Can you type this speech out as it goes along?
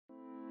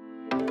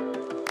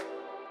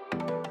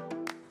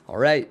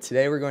Alright,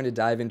 today we're going to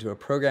dive into a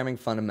programming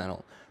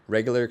fundamental,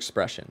 regular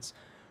expressions.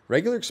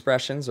 Regular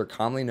expressions, or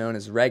commonly known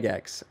as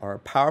Regex, are a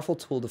powerful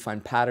tool to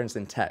find patterns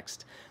in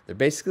text. They're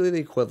basically the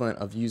equivalent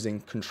of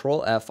using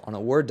Control F on a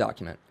Word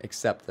document,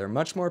 except they're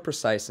much more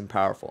precise and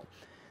powerful.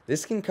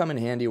 This can come in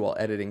handy while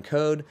editing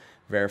code,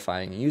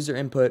 verifying user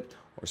input,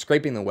 or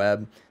scraping the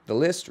web. The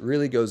list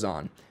really goes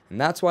on, and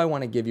that's why I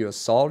want to give you a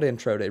solid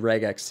intro to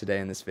Regex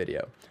today in this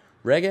video.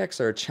 Regex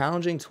are a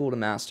challenging tool to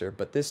master,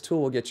 but this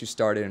tool will get you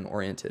started and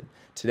oriented.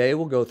 Today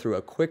we'll go through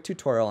a quick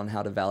tutorial on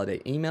how to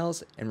validate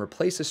emails and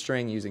replace a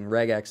string using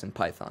Regex in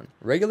Python.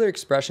 Regular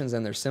expressions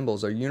and their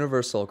symbols are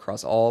universal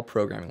across all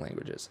programming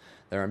languages.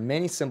 There are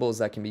many symbols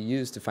that can be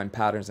used to find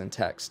patterns in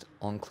text.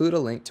 I'll include a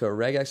link to a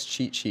Regex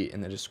cheat sheet in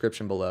the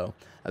description below,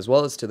 as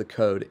well as to the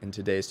code in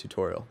today's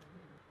tutorial.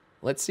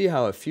 Let's see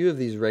how a few of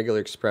these regular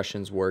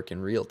expressions work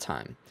in real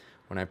time.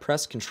 When I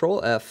press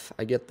Control F,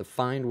 I get the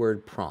find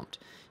word prompt.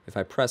 If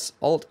I press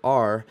Alt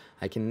R,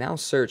 I can now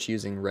search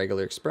using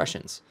regular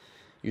expressions.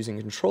 Using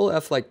Control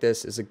F like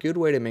this is a good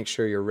way to make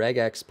sure your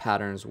regex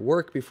patterns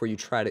work before you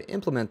try to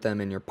implement them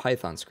in your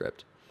Python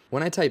script.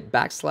 When I type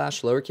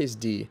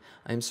 \d,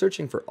 I am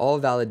searching for all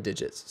valid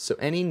digits, so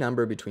any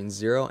number between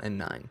 0 and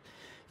 9.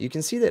 You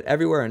can see that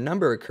everywhere a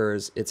number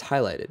occurs, it's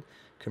highlighted.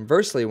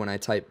 Conversely, when I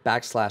type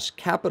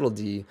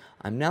 \D,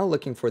 I'm now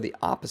looking for the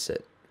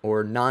opposite,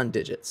 or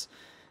non-digits.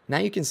 Now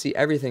you can see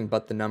everything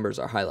but the numbers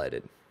are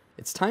highlighted.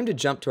 It's time to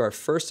jump to our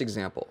first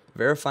example,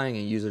 verifying a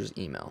user's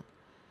email.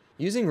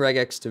 Using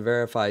Regex to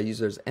verify a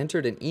user's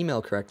entered an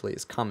email correctly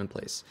is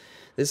commonplace.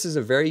 This is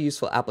a very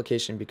useful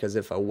application because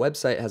if a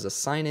website has a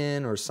sign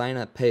in or sign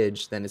up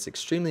page, then it's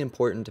extremely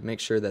important to make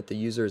sure that the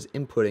user is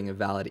inputting a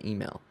valid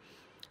email.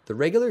 The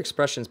regular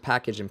expressions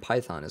package in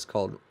Python is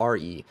called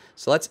RE,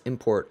 so let's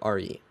import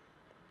RE.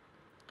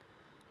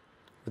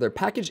 With our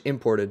package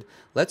imported,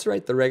 let's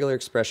write the regular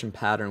expression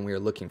pattern we are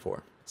looking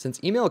for.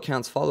 Since email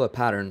accounts follow a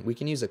pattern, we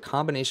can use a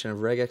combination of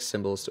regex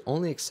symbols to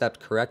only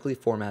accept correctly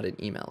formatted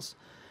emails.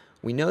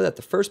 We know that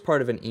the first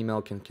part of an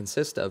email can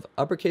consist of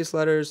uppercase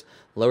letters,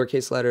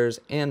 lowercase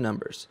letters, and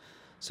numbers,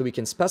 so we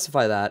can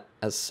specify that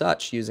as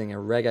such using a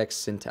regex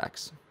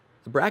syntax.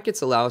 The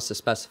brackets allow us to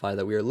specify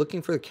that we are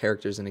looking for the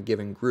characters in a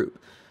given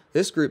group.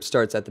 This group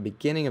starts at the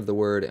beginning of the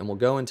word and will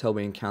go until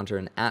we encounter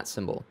an @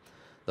 symbol.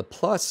 The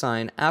plus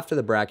sign after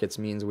the brackets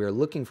means we are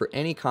looking for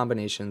any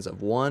combinations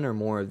of one or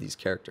more of these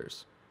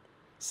characters.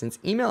 Since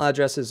email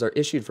addresses are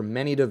issued from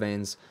many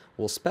domains,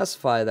 we'll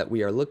specify that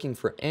we are looking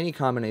for any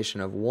combination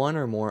of one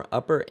or more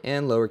upper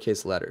and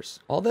lowercase letters.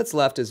 All that's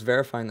left is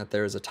verifying that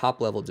there is a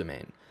top-level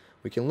domain.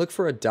 We can look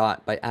for a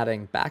dot by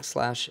adding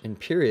 \, and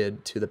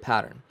period to the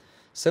pattern.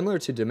 Similar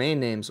to domain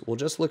names, we'll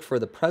just look for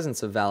the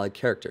presence of valid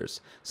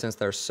characters, since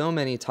there are so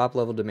many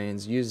top-level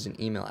domains used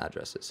in email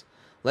addresses.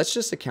 Let's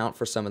just account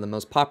for some of the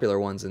most popular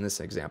ones in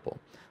this example,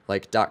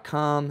 like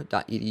 .com,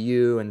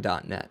 .edu, and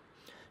 .net.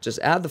 Just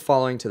add the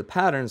following to the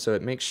pattern so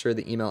it makes sure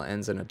the email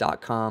ends in a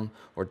 .com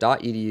or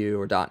 .edu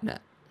or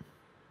 .net.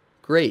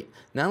 Great,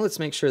 now let's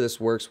make sure this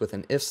works with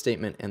an if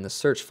statement and the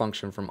search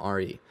function from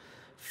RE.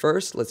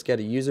 First, let's get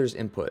a user's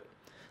input.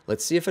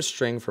 Let's see if a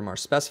string from our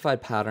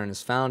specified pattern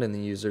is found in the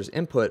user's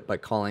input by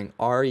calling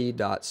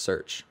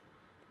re.search.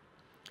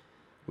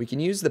 We can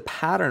use the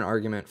pattern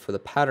argument for the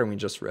pattern we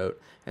just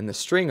wrote and the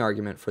string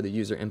argument for the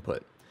user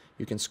input.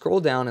 You can scroll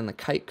down in the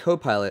Kite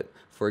Copilot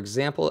for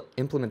example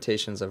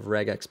implementations of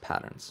regex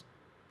patterns.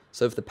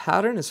 So if the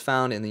pattern is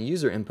found in the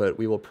user input,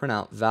 we will print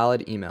out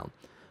valid email.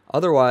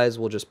 Otherwise,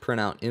 we'll just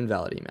print out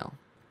invalid email.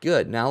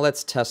 Good, now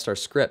let's test our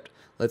script.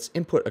 Let's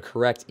input a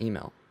correct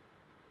email.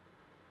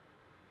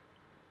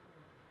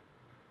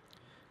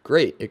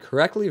 Great, it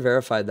correctly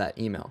verified that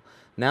email.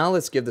 Now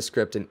let's give the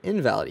script an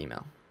invalid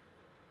email.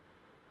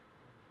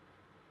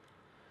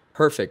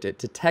 Perfect, it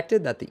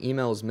detected that the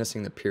email was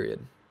missing the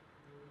period.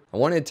 I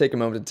wanted to take a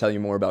moment to tell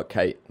you more about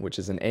Kite, which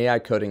is an AI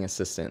coding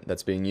assistant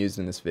that's being used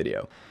in this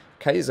video.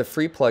 Kite is a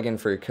free plugin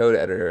for your code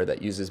editor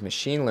that uses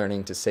machine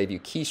learning to save you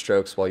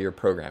keystrokes while you're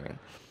programming.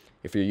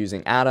 If you're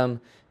using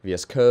Atom,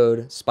 VS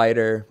Code,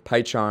 Spider,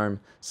 PyCharm,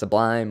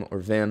 Sublime, or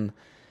Vim,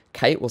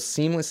 Kite will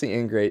seamlessly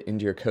integrate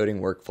into your coding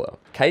workflow.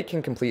 Kite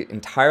can complete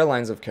entire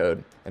lines of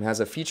code and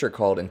has a feature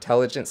called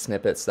intelligent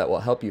snippets that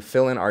will help you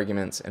fill in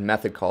arguments and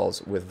method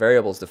calls with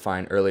variables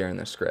defined earlier in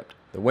the script.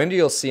 The window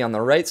you'll see on the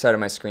right side of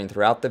my screen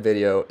throughout the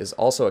video is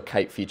also a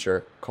Kite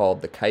feature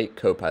called the Kite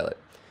Copilot.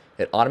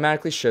 It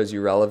automatically shows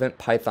you relevant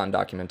Python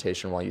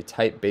documentation while you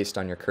type based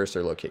on your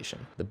cursor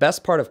location. The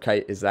best part of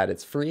Kite is that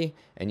it's free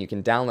and you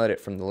can download it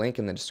from the link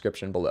in the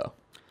description below.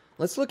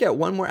 Let's look at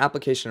one more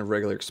application of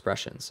regular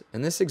expressions.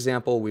 In this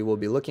example, we will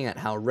be looking at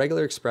how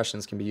regular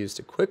expressions can be used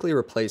to quickly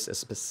replace a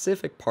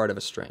specific part of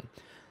a string.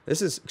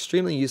 This is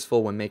extremely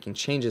useful when making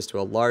changes to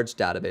a large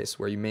database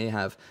where you may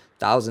have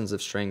thousands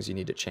of strings you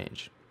need to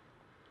change.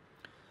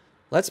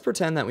 Let's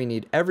pretend that we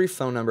need every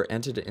phone number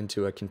entered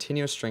into a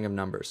continuous string of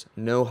numbers,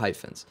 no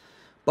hyphens.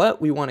 But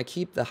we want to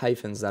keep the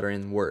hyphens that are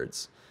in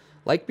words.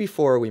 Like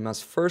before, we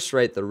must first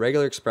write the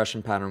regular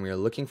expression pattern we are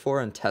looking for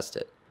and test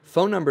it.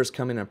 Phone numbers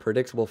come in a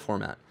predictable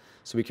format,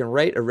 so we can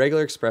write a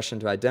regular expression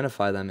to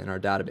identify them in our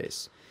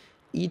database.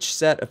 Each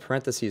set of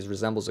parentheses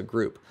resembles a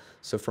group.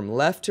 So from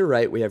left to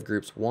right, we have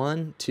groups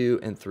 1, 2,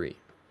 and 3.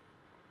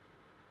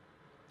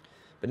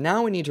 But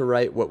now we need to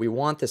write what we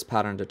want this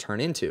pattern to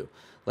turn into.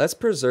 Let's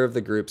preserve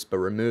the groups but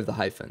remove the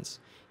hyphens.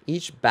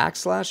 Each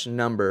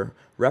 \number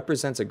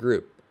represents a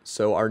group,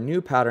 so our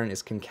new pattern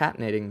is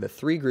concatenating the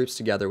 3 groups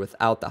together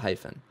without the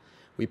hyphen.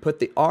 We put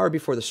the R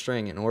before the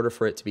string in order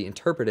for it to be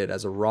interpreted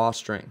as a raw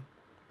string.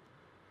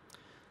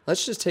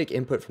 Let's just take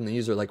input from the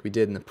user like we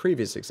did in the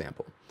previous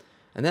example.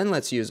 And then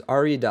let's use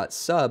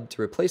re.sub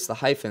to replace the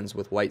hyphens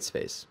with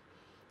whitespace.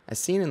 As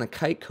seen in the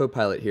Kite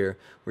copilot here,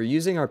 we're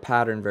using our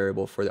pattern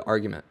variable for the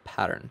argument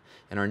pattern,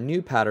 and our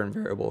new pattern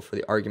variable for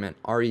the argument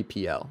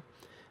repl,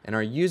 and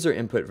our user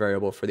input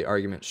variable for the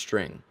argument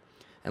string.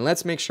 And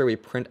let's make sure we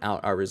print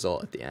out our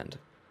result at the end.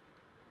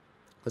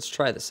 Let's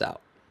try this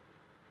out.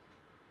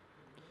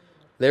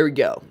 There we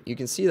go. You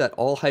can see that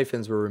all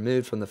hyphens were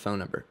removed from the phone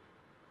number.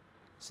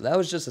 So that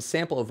was just a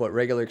sample of what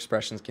regular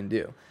expressions can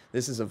do.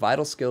 This is a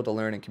vital skill to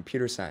learn in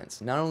computer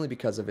science, not only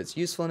because of its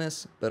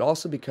usefulness, but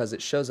also because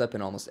it shows up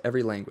in almost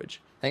every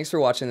language. Thanks for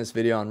watching this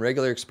video on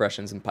regular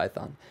expressions in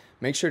Python.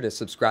 Make sure to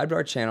subscribe to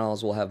our channel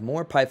as we'll have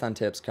more Python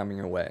tips coming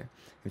your way.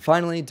 And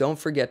finally, don't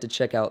forget to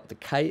check out the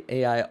Kite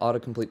AI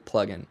autocomplete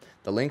plugin.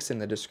 The link's in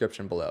the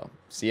description below.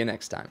 See you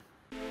next time.